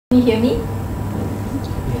you hear me?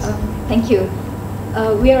 Yes. Thank you.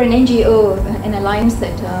 We are an NGO, an alliance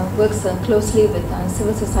that works closely with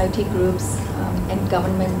civil society groups and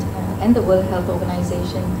government and the World Health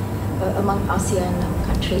Organization among ASEAN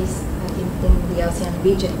countries in the ASEAN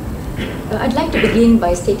region. I'd like to begin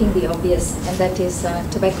by stating the obvious, and that is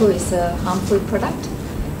tobacco is a harmful product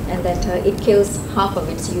and that it kills half of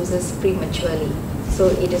its users prematurely. So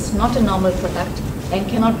it is not a normal product and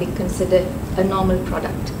cannot be considered a normal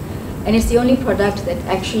product. And it's the only product that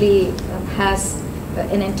actually has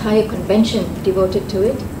an entire convention devoted to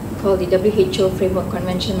it, called the WHO Framework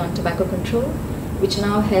Convention on Tobacco Control, which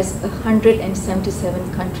now has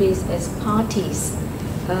 177 countries as parties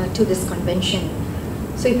to this convention.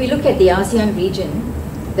 So if we look at the ASEAN region,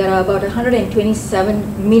 there are about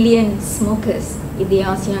 127 million smokers in the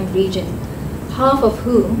ASEAN region, half of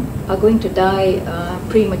whom are going to die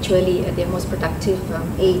prematurely at their most productive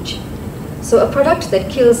age. So a product that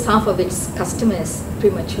kills half of its customers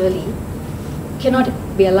prematurely cannot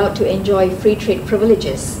be allowed to enjoy free trade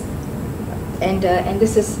privileges. And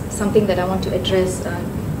this is something that I want to address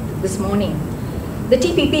this morning. The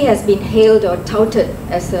TPP has been hailed or touted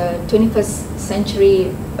as a 21st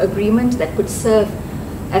century agreement that could serve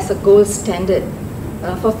as a gold standard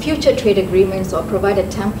for future trade agreements, or provide a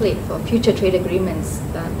template for future trade agreements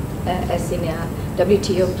as in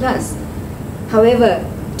WTO+. However,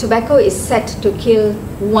 tobacco is set to kill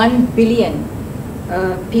 1 billion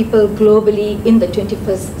people globally in the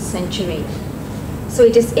 21st century. So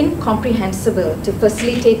it is incomprehensible to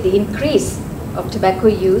facilitate the increase of tobacco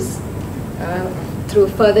use through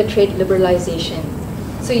further trade liberalization.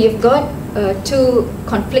 So you've got two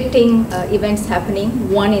conflicting events happening.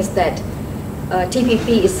 One is that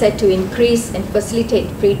TPP is set to increase and facilitate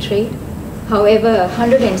free trade. However,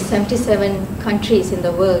 177 countries in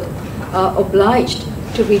the world are obliged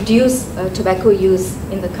to reduce tobacco use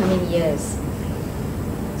in the coming years.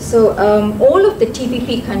 So all of the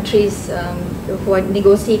TPP countries who are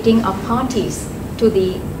negotiating are parties to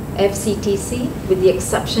the FCTC, with the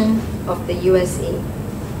exception of the USA.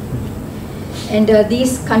 And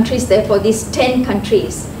these countries, therefore, these 10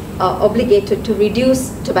 countries are obligated to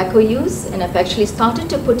reduce tobacco use and have actually started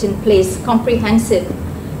to put in place comprehensive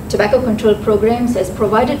tobacco control programs as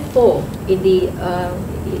provided for in the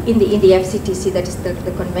FCTC, that is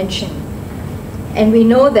the convention. And we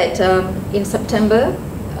know that in September,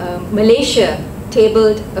 Malaysia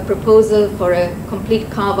tabled a proposal for a complete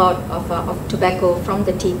carve-out of tobacco from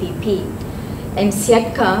the TPP. And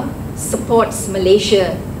SIATKA supports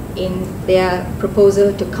Malaysia in their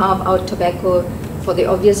proposal to carve out tobacco for the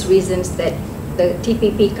obvious reasons that the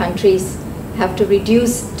TPP countries have to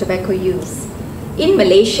reduce tobacco use. In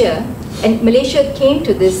Malaysia, and Malaysia came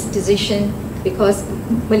to this decision because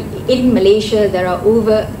in Malaysia there are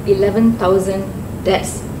over 11,000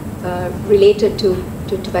 deaths related to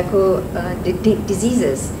tobacco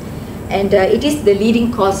diseases. And it is the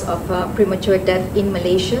leading cause of premature death in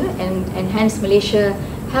Malaysia, and hence Malaysia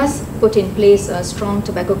has put in place strong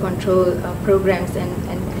tobacco control programs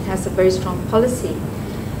and has a very strong policy.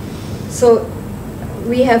 So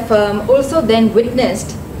we have also then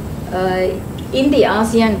witnessed in the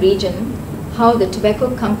ASEAN region how the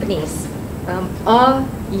tobacco companies are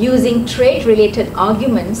using trade-related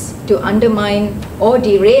arguments to undermine or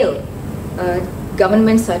derail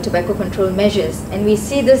government's tobacco control measures. And we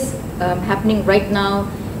see this happening right now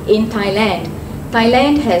in Thailand.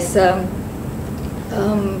 Thailand has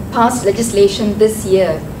passed legislation this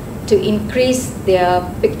year to increase their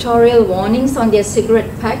pictorial warnings on their cigarette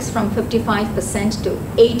packs from 55% to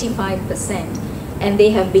 85%. And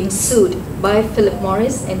they have been sued by Philip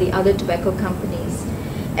Morris and the other tobacco companies.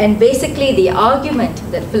 And basically the argument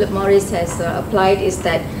that Philip Morris has applied is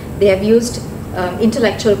that they have used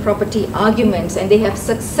intellectual property arguments, and they have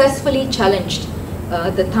successfully challenged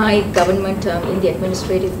the Thai government in the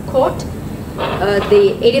administrative court.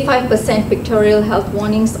 The 85% pictorial health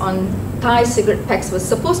warnings on Thai cigarette packs was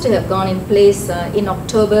supposed to have gone in place in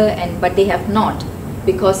October, but they have not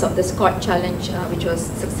because of this court challenge, which was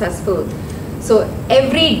successful. So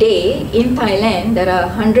every day in Thailand there are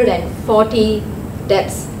 140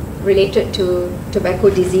 deaths related to tobacco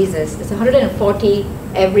diseases. It's 140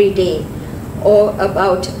 every day, or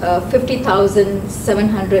about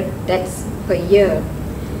 50,700 deaths per year.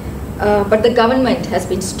 But the government has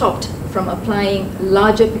been stopped from applying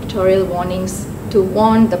larger pictorial warnings to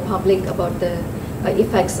warn the public about the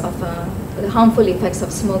effects of the harmful effects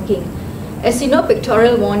of smoking. As you know,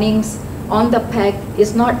 pictorial warnings on the pack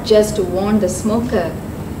is not just to warn the smoker.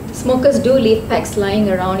 Smokers do leave packs lying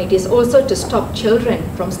around. It is also to stop children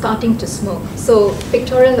from starting to smoke. So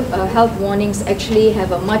pictorial health warnings actually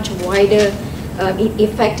have a much wider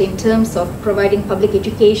effect in terms of providing public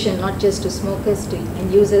education, not just to smokers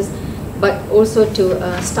and users, but also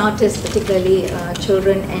to starters, particularly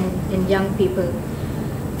children and young people.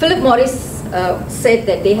 Philip Morris said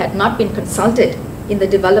that they had not been consulted in the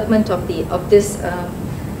development of this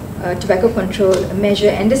tobacco control measure,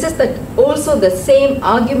 and this is also the same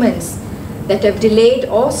arguments that have delayed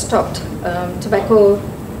or stopped tobacco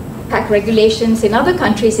pack regulations in other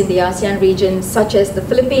countries in the ASEAN region, such as the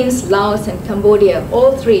Philippines, Laos, and Cambodia,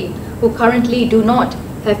 all three who currently do not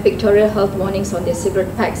have pictorial health warnings on their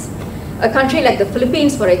cigarette packs. A country like the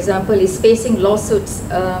Philippines, for example, is facing lawsuits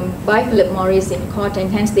by Philip Morris in court, and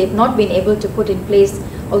hence they have not been able to put in place,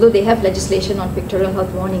 although they have legislation on pictorial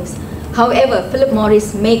health warnings. However, Philip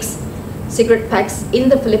Morris makes cigarette packs in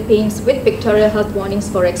the Philippines with pictorial health warnings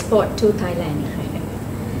for export to Thailand.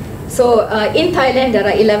 So in Thailand, there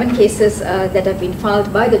are 11 cases that have been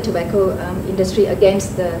filed by the tobacco industry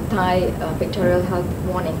against the Thai pictorial health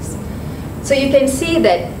warnings. So you can see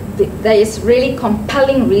that there is really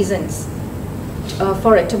compelling reasons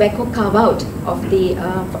for a tobacco carve-out of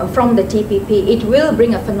from the TPP. It will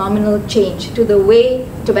bring a phenomenal change to the way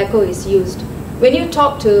tobacco is used. When you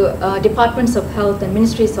talk to departments of health and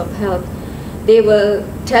ministries of health, they will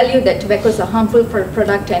tell you that tobacco is a harmful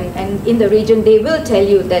product, and in the region they will tell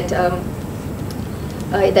you that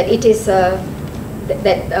that it is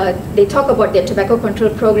they talk about their tobacco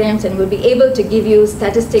control programs and will be able to give you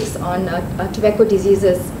statistics on tobacco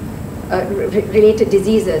diseases, related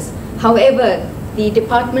diseases. However, the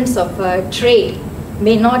departments of trade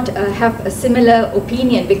may not have a similar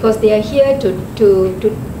opinion, because they are here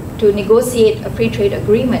to negotiate a free trade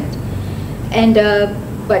agreement. And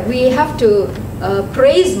but we have to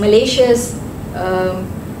praise Malaysia's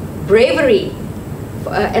bravery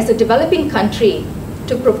as a developing country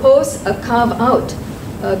to propose a carve-out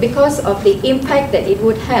because of the impact that it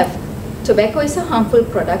would have. Tobacco is a harmful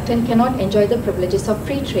product and cannot enjoy the privileges of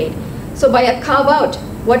free trade. So by a carve-out,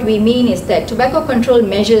 what we mean is that tobacco control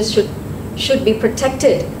measures should be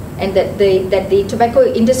protected, and that the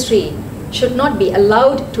tobacco industry should not be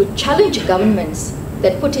allowed to challenge governments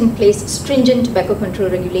that put in place stringent tobacco control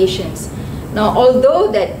regulations. Now,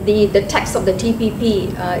 although that the text of the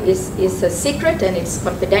TPP is a secret and it's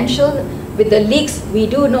confidential, with the leaks we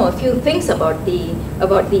do know a few things about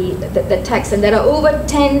the text, and there are over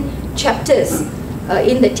 10 chapters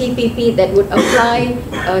in the TPP that would apply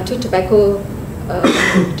to tobacco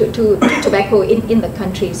to tobacco in the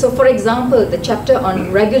country. So, for example, the chapter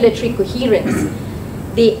on regulatory coherence,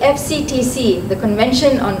 the FCTC, the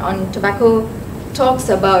Convention on Tobacco, talks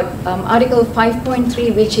about Article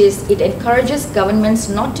 5.3, which is it encourages governments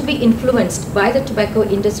not to be influenced by the tobacco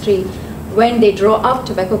industry when they draw up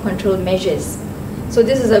tobacco control measures. So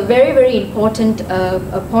this is a very, very important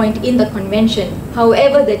point in the convention.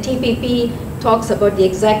 However, the TPP talks about the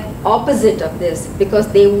exact opposite of this,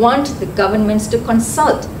 because they want the governments to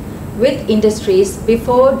consult with industries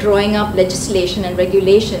before drawing up legislation and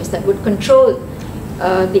regulations that would control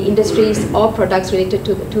the industries or products related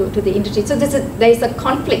to the industry. So there is a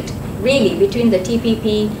conflict really between the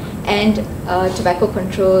TPP and tobacco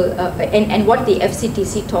control and what the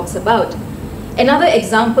FCTC talks about. Another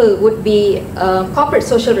example would be corporate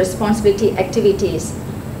social responsibility activities.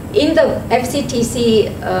 In the FCTC,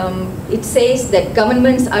 it says that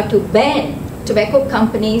governments are to ban tobacco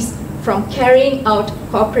companies from carrying out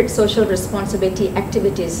corporate social responsibility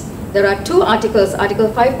activities. There are two articles, Article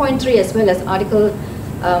 5.3 as well as Article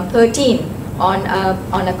 13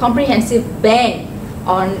 on a comprehensive ban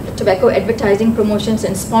on tobacco advertising, promotions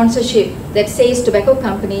and sponsorship that says tobacco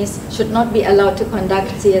companies should not be allowed to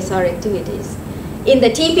conduct CSR activities. In the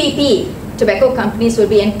TPP, tobacco companies will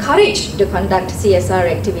be encouraged to conduct CSR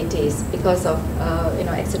activities because of,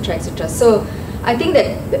 etc., etc. So I think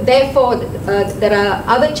that therefore there are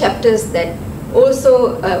other chapters that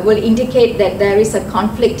also will indicate that there is a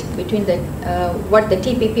conflict between what the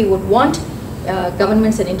TPP would want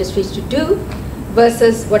governments and industries to do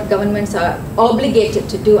versus what governments are obligated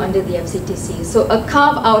to do under the FCTC. So a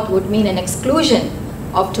carve-out would mean an exclusion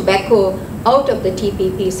of tobacco out of the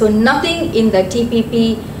TPP. So nothing in the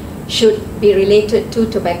TPP should be related to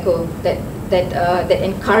tobacco that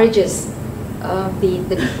encourages the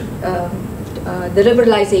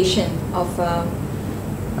liberalization of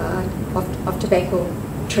tobacco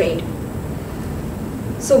trade.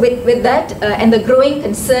 So with that and the growing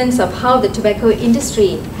concerns of how the tobacco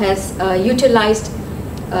industry has utilized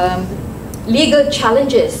legal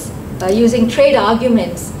challenges using trade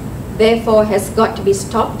arguments, therefore has got to be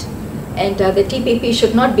stopped, and the TPP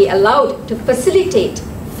should not be allowed to facilitate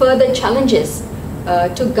further challenges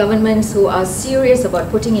to governments who are serious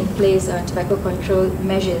about putting in place tobacco control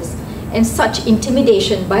measures. and such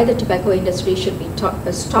intimidation by the tobacco industry should be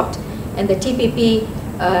stopped. And the TPP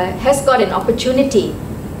has got an opportunity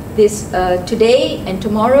today and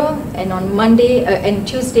tomorrow and on Monday and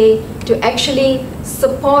Tuesday to actually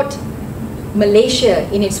support Malaysia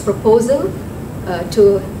in its proposal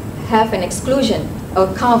to have an exclusion or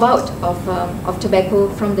carve out of tobacco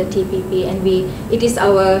from the TPP. And it is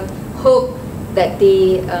our hope that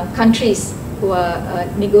the countries who are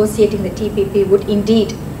negotiating the TPP would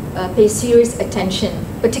indeed pay serious attention,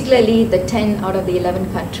 particularly the 10 out of the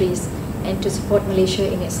 11 countries, and to support Malaysia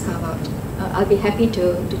in its carve out. I'll be happy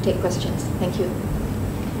to take questions. Thank you.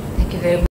 Thank you very much.